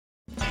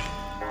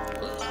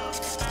Ladies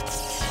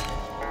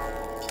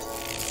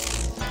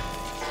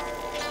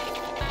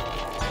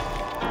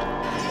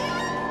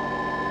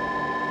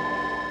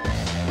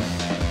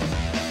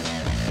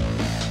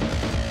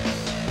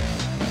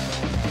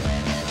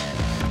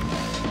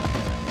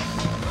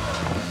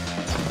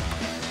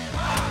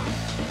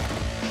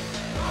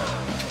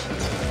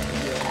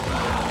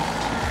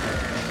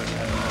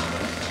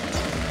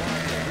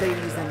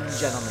and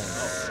gentlemen,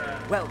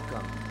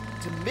 welcome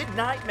to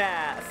Midnight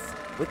Mass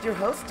with your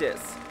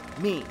hostess,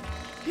 me,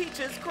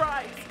 Peaches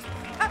Christ.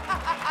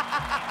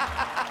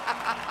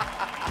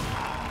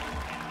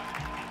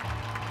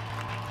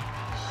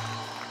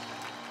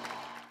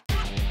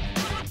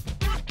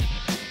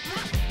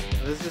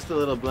 This is just a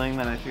little bling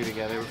that I threw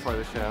together before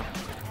the show.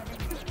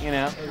 You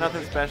know,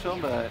 nothing special,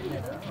 but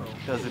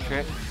does the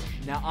trick.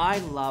 Now, I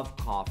love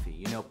Coffy.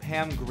 You know,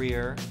 Pam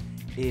Grier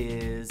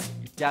is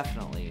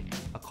definitely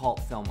a cult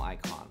film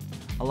icon.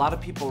 A lot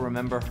of people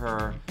remember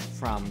her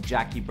from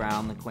Jackie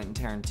Brown, the Quentin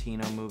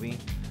Tarantino movie,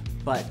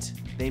 but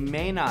they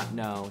may not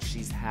know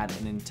she's had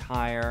an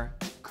entire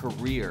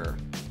career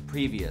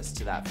previous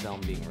to that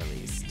film being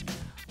released.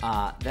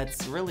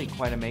 That's really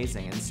quite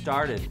amazing, and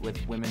started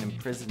with Women in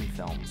Prison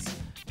films,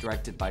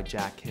 directed by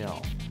Jack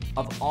Hill.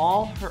 Of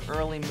all her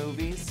early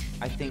movies,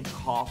 I think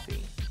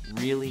Coffy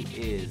really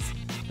is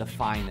the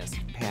finest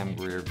Pam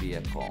Grier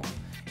vehicle.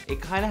 It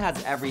kind of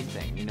has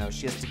everything, you know,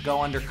 she has to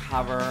go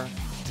undercover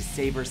to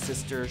save her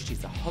sister,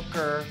 she's a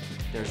hooker,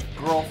 there's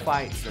girl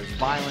fights, there's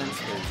violence,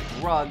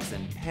 there's drugs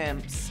and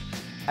pimps,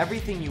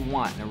 everything you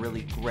want in a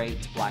really great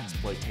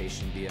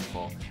blaxploitation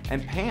vehicle.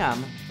 And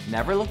Pam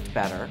never looked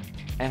better,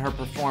 and her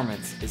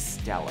performance is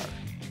stellar.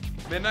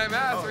 Midnight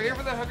Mass, we're here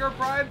for the Hooker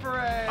Pride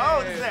Parade!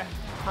 Oh, this is it.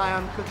 Hi,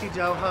 I'm Cookie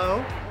Joe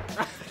Ho.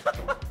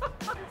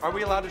 Are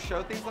we allowed to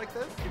show things like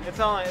this? It's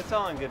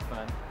all in good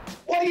fun.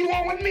 What do you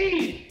want with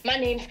me? My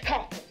name's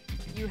Coffy.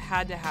 You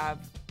had to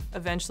have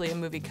eventually a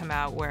movie come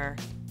out where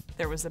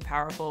there was a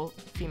powerful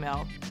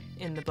female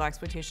in the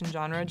blaxploitation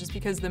genre, just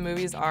because the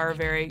movies are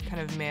very kind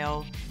of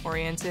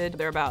male-oriented.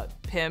 They're about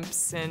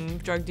pimps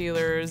and drug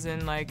dealers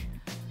and like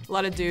a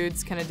lot of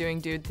dudes kind of doing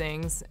dude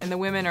things, and the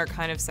women are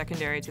kind of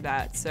secondary to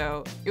that.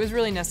 So it was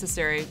really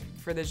necessary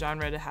for the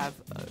genre to have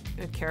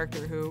a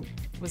character who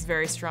was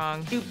very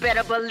strong. You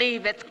better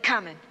believe it's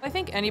coming. I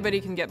think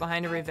anybody can get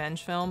behind a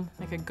revenge film,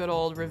 like a good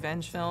old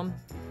revenge film.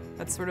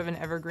 That's sort of an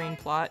evergreen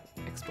plot,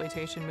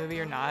 exploitation movie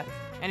or not.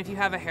 And if you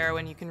have a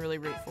heroine you can really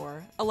root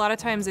for. A lot of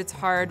times it's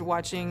hard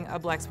watching a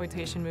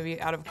blaxploitation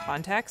movie out of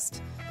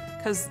context,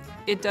 because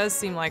it does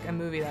seem like a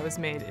movie that was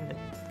made in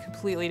a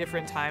completely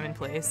different time and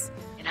place.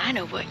 And I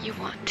know what you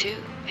want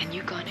too, and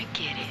you're gonna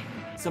get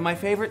it. So my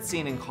favorite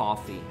scene in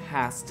Coffy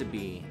has to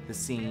be the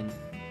scene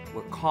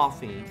where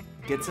Coffy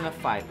gets in a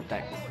fight with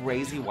that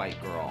crazy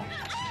white girl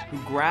who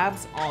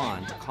grabs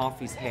on to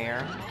Coffy's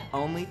hair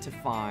only to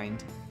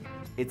find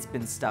it's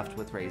been stuffed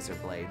with razor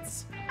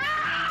blades.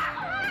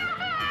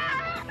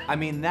 I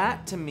mean,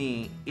 that to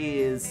me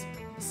is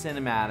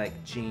cinematic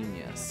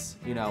genius.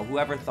 You know,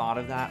 whoever thought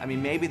of that? I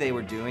mean, maybe they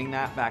were doing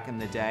that back in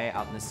the day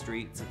out in the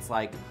streets. It's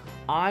like,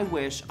 I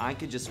wish I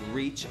could just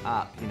reach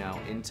up, you know,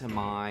 into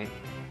my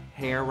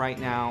hair right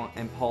now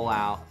and pull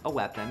out a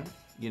weapon.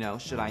 You know,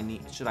 should I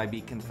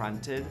be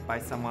confronted by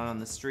someone on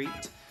the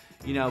street?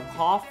 You know,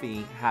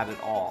 Coffy had it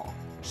all.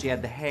 She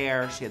had the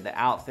hair, she had the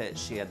outfit,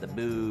 she had the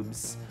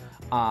boobs,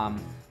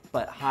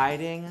 but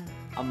hiding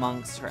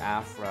amongst her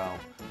afro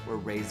were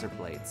razor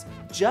blades,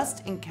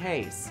 just in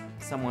case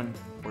someone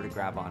were to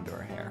grab onto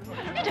her hair.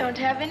 You don't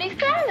have any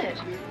salad.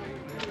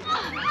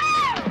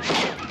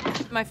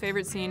 My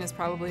favorite scene is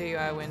probably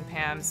when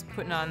Pam's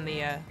putting on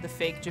the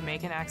fake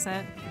Jamaican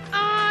accent.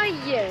 Ah,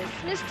 yes,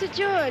 Mr.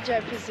 George, I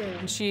presume.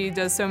 And she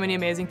does so many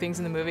amazing things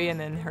in the movie, and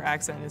then her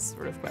accent is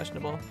sort of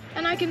questionable.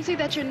 And I can see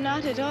that you're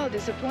not at all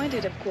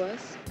disappointed, of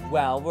course.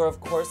 Well, we're of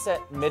course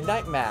at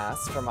Midnight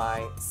Mass for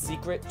my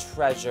secret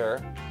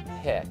treasure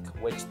pick,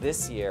 which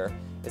this year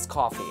is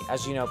Coffy.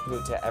 As you know,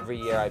 Puta, every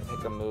year I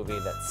pick a movie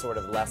that's sort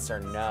of lesser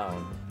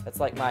known. That's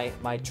like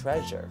my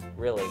treasure,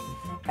 really.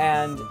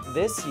 And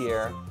this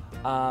year,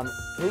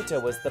 Puta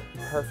was the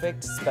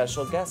perfect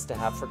special guest to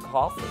have for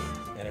Coffy.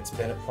 And it's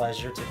been a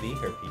pleasure to be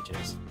here,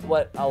 Peaches.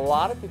 What a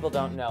lot of people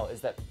don't know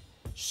is that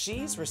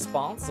she's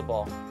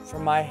responsible for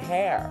my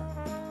hair.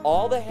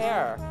 All the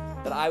hair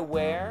that I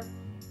wear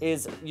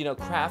is, you know,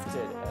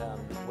 crafted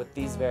with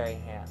these very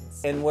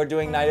hands. And we're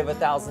doing Night of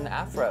 1,000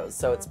 Afros,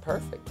 so it's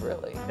perfect,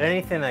 really.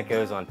 Anything that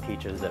goes on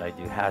Peaches that I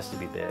do has to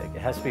be big. It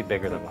has to be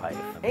bigger than life.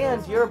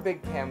 And you're a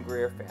big Pam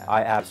Grier fan.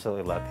 I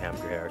absolutely love Pam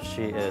Grier.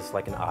 She is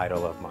like an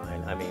idol of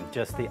mine. I mean,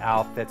 just the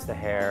outfits, the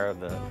hair,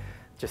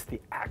 just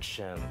the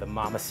action, the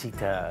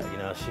mamacita, you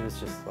know, she was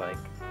just like...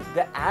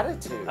 The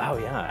attitude. Oh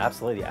yeah,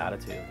 absolutely the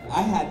attitude.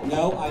 I had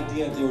no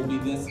idea there would be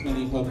this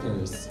many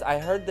hookers. I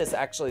heard this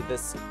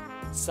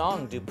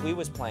song Dupuis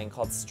was playing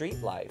called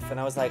Street Life, and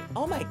I was like,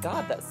 oh my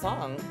God, that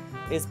song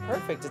is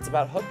perfect. It's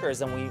about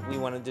hookers, and we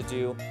wanted to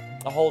do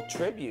a whole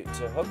tribute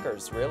to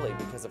hookers, really,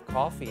 because of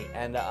Coffy.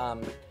 And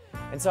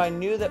And so I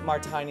knew that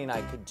Martiny and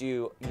I could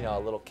do, you know,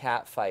 a little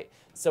cat fight.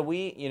 So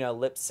we, you know,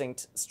 lip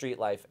synced Street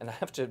Life, and I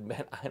have to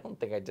admit, I don't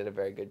think I did a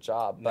very good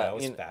job. But, no, it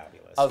was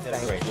fabulous. Oh,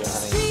 thank you,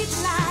 honey. Street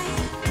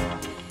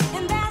life,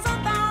 and there's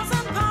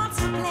 1,000 parts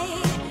to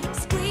play.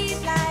 Street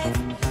life,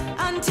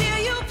 until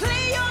you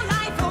play your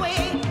life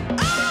away.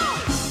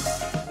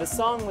 Oh! The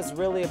song was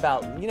really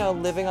about, you know,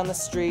 living on the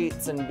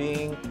streets and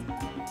being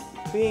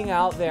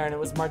out there, and it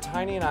was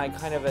Martiny and I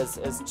kind of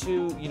as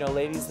two, you know,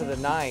 ladies of the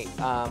night,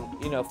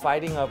 you know,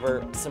 fighting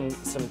over some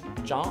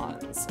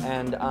Johns.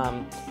 And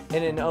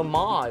in an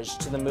homage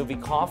to the movie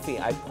Coffy,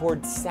 I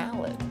poured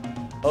salad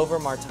over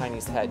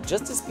Martiny's head,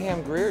 just as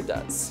Pam Grier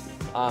does,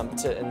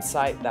 to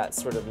incite that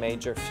sort of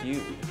major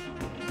feud.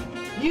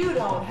 You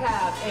don't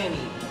have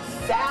any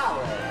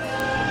salad.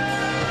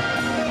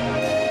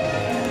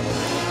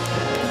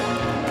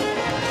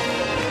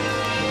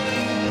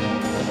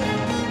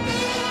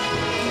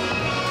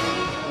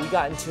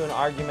 Got into an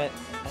argument,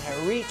 and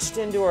I reached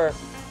into her,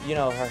 you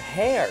know, her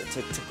hair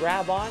to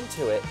grab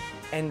onto it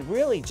and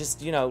really just,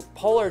 you know,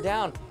 pull her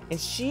down. And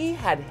she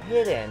had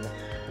hidden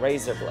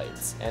razor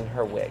blades in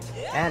her wig.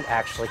 And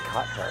actually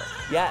cut her.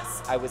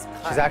 Yes, I was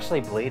cut. She's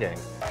actually bleeding.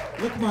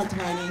 Look,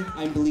 Martiny,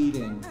 I'm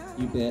bleeding,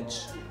 you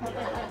bitch.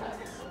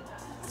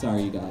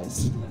 Sorry, you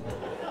guys.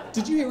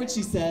 Did you hear what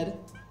she said?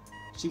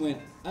 She went,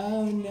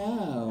 oh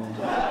no.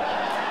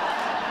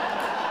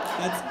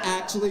 That's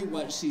actually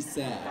what she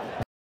said.